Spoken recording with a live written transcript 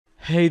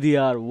Hey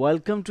there,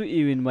 welcome to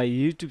you in my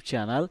YouTube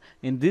channel.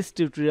 In this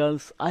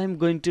tutorials, I am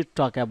going to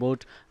talk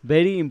about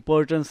very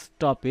important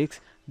topics.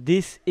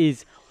 This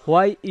is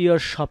why your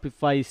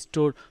Shopify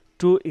store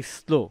too is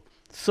slow.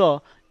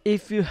 So,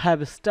 if you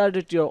have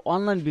started your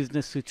online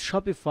business with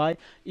Shopify,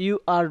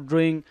 you are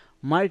doing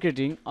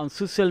marketing on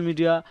social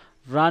media,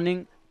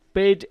 running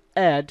paid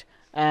ad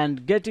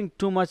and getting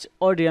too much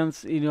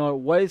audience in your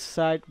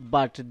website,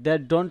 but they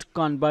don't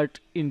convert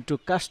into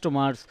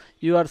customers.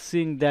 You are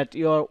seeing that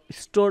your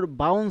store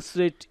bounce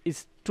rate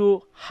is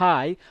too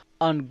high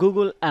on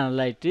Google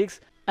Analytics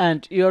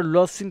and you're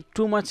losing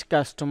too much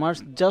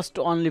customers just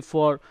only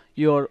for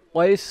your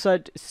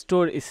website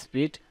store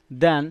speed.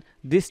 Then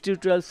this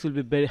tutorial will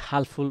be very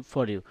helpful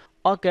for you.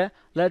 Okay,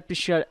 let me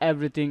share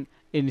everything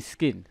in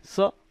screen.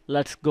 So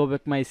let's go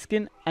back my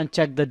screen and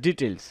check the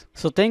details.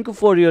 So thank you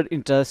for your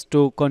interest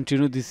to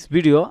continue this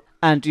video,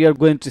 and you are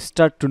going to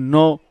start to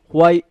know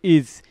why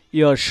is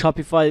your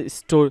Shopify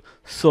store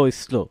so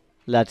slow.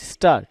 Let's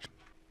start.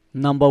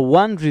 Number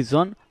one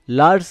reason: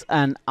 large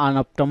and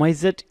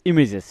unoptimized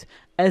images.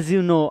 As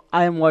you know,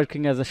 I am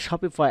working as a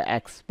Shopify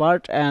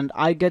expert and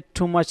I get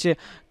too much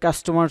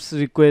customers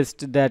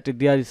request that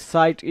their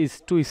site is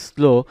too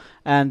slow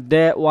and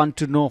they want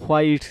to know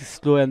why it is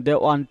slow and they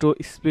want to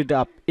speed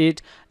up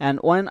it. And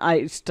when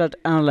I start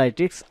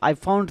analytics, I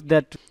found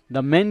that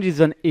the main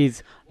reason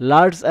is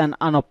large and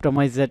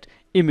unoptimized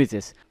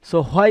images.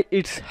 So why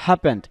it's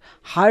happened?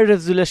 High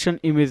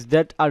resolution images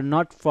that are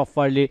not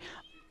properly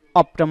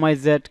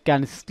optimized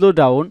can slow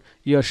down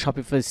your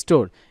Shopify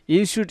store.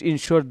 You should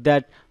ensure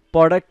that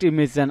product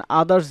image and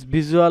others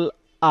visual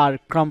are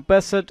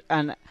compressed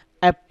and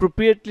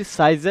appropriately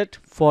sized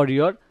for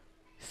your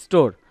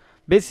store.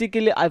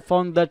 Basically, I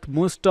found that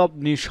most of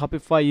new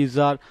Shopify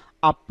users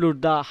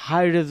upload the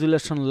high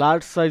resolution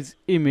large size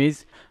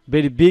image,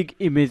 very big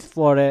image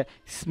for a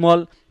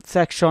small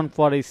section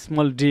for a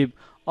small div,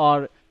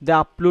 or they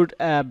upload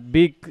a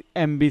big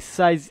MB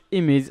size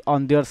image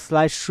on their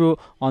slideshow,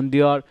 on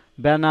their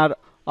banner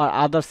or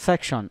other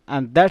section,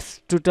 and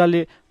that's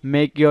totally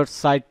make your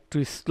site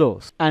too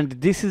slow. And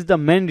this is the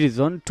main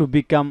reason to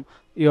become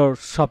your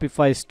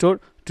Shopify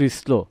store too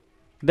slow.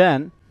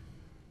 Then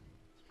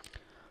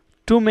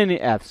too many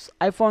apps.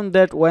 I found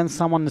that when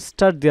someone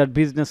start their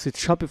business with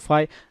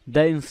Shopify,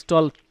 they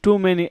install too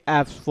many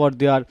apps for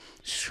their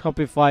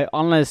Shopify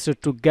online store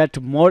to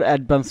get more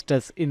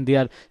advantages in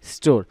their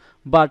store,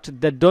 but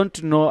they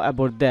don't know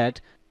about that.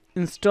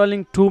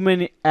 Installing too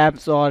many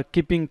apps or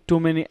keeping too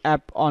many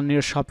apps on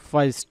your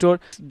Shopify store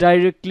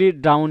directly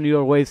down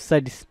your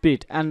website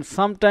speed, and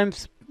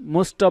sometimes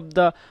most of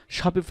the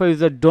Shopify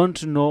users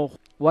don't know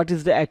what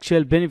is the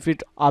actual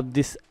benefit of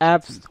these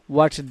apps,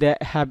 what they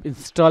have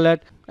installed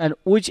and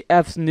which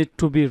apps need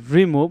to be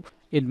removed.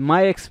 In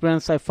my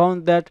experience, I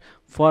found that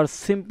for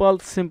simple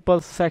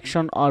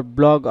section or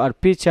blog or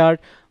picture,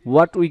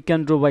 what we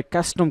can do by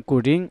custom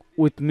coding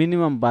with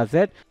minimum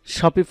budget,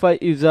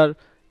 Shopify user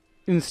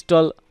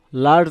install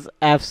large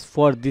apps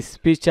for this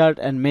picture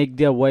and make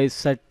their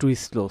website too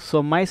slow.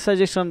 So my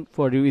suggestion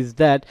for you is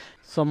that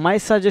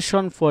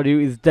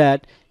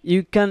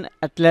you can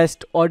at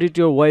least audit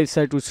your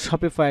website with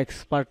Shopify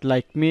expert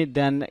like me.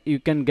 Then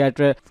you can get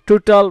a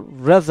total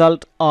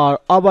result or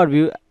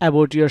overview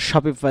about your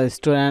Shopify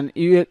store, and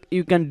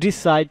you can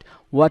decide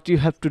what you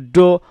have to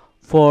do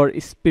for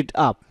speed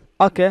up.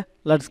 Okay,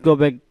 let's go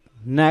back.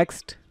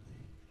 Next,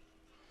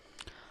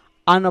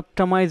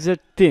 unoptimized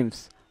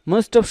themes.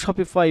 Most of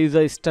Shopify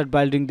users start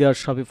building their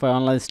Shopify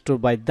online store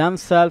by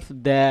themselves.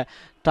 They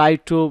try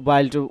to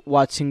build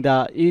watching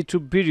the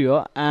YouTube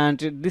video, and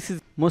this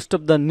is most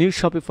of the new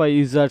Shopify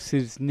users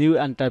is new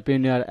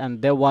entrepreneur and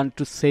they want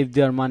to save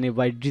their money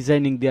by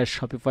designing their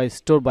Shopify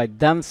store by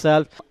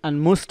themselves,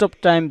 and most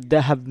of time they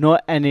have no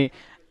any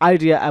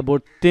idea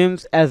about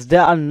themes as they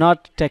are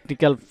not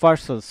technical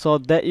persons, so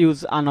they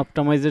use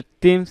unoptimized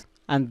themes,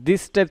 and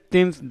this type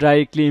themes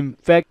directly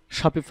impact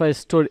Shopify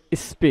store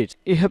speed.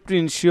 You have to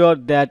ensure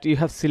that you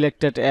have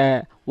selected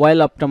a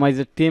well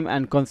optimized theme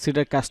and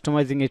consider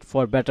customizing it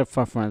for better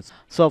performance.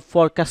 So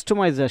for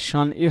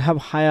customization, you have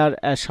hired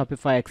a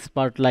Shopify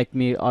expert like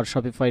me or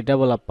Shopify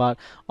developer,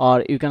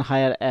 or you can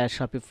hire a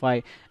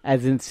Shopify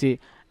agency,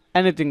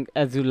 anything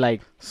as you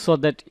like, so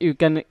that you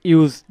can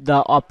use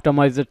the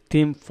optimized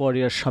theme for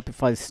your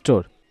Shopify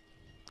store.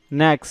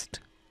 Next,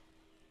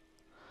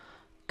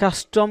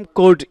 custom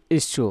code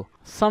issue.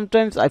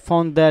 Sometimes I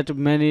found that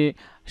many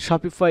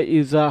Shopify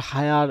users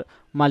hire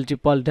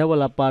multiple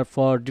developer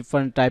for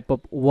different type of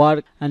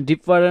work, and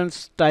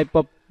different type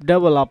of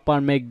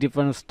developer make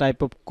different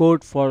type of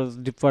code for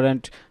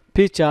different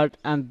features,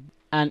 and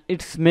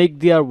it's make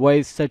their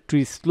website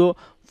too slow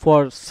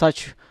for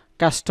such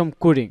custom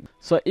coding.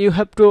 So you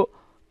have to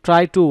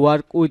try to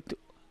work with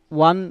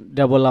one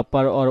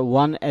developer or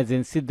one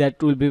agency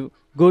that will be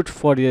good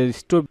for your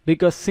store,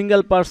 because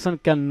single person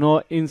can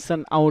know ins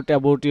and out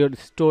about your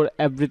store,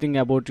 everything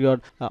about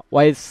your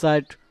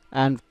website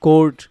and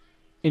code,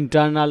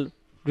 internal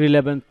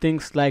relevant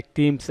things like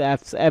themes,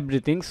 apps,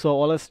 everything. So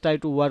always try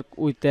to work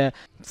with a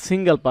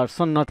single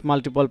person, not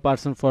multiple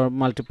person for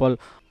multiple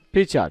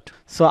chart.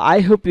 So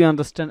I hope you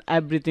understand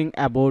everything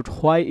about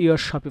why your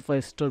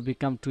Shopify store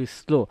become too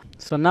slow.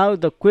 So now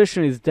the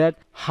question is that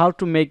how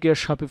to make your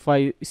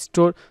Shopify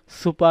store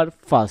super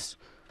fast.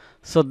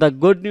 So the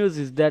good news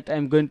is that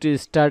I'm going to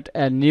start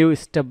a new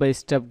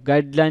step-by-step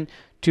guideline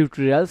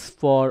tutorials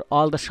for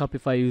all the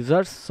Shopify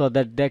users so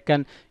that they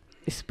can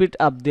speed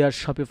up their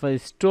Shopify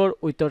store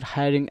without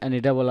hiring any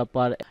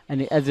developer,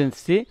 any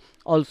agency,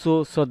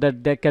 also so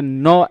that they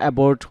can know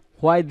about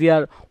why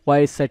their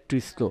website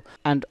too slow.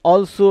 And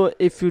also,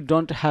 if you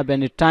don't have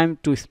any time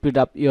to speed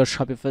up your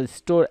Shopify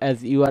store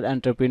as you are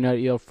entrepreneur,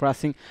 you're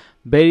facing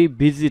very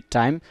busy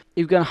time,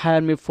 you can hire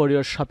me for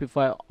your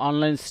Shopify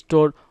online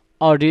store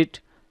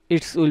audit.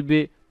 It will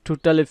be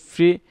totally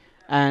free,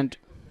 and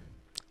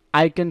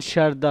I can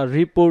share the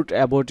report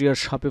about your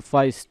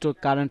Shopify store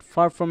current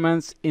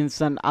performance, ins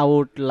and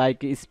out,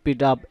 like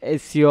speed up,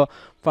 SEO,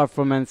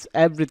 performance,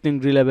 everything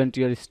relevant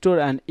to your store,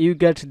 and you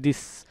get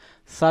this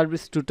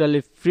service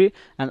totally free.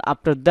 And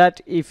after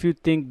that, if you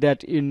think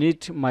that you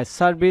need my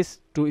service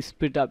to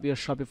speed up your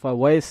Shopify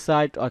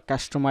website or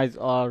customize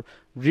or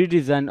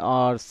redesign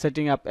or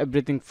setting up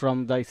everything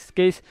from the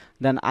scratch,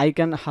 then I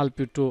can help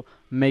you to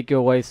make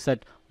your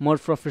website more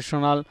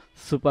professional,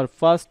 super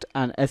fast,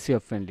 and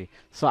SEO friendly.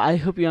 So I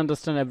hope you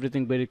understand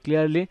everything very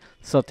clearly.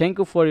 So thank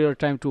you for your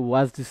time to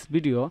watch this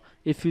video.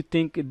 If you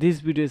think this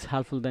video is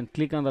helpful, then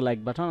click on the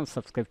like button and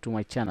subscribe to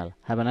my channel.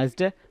 Have a nice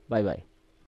day. Bye bye.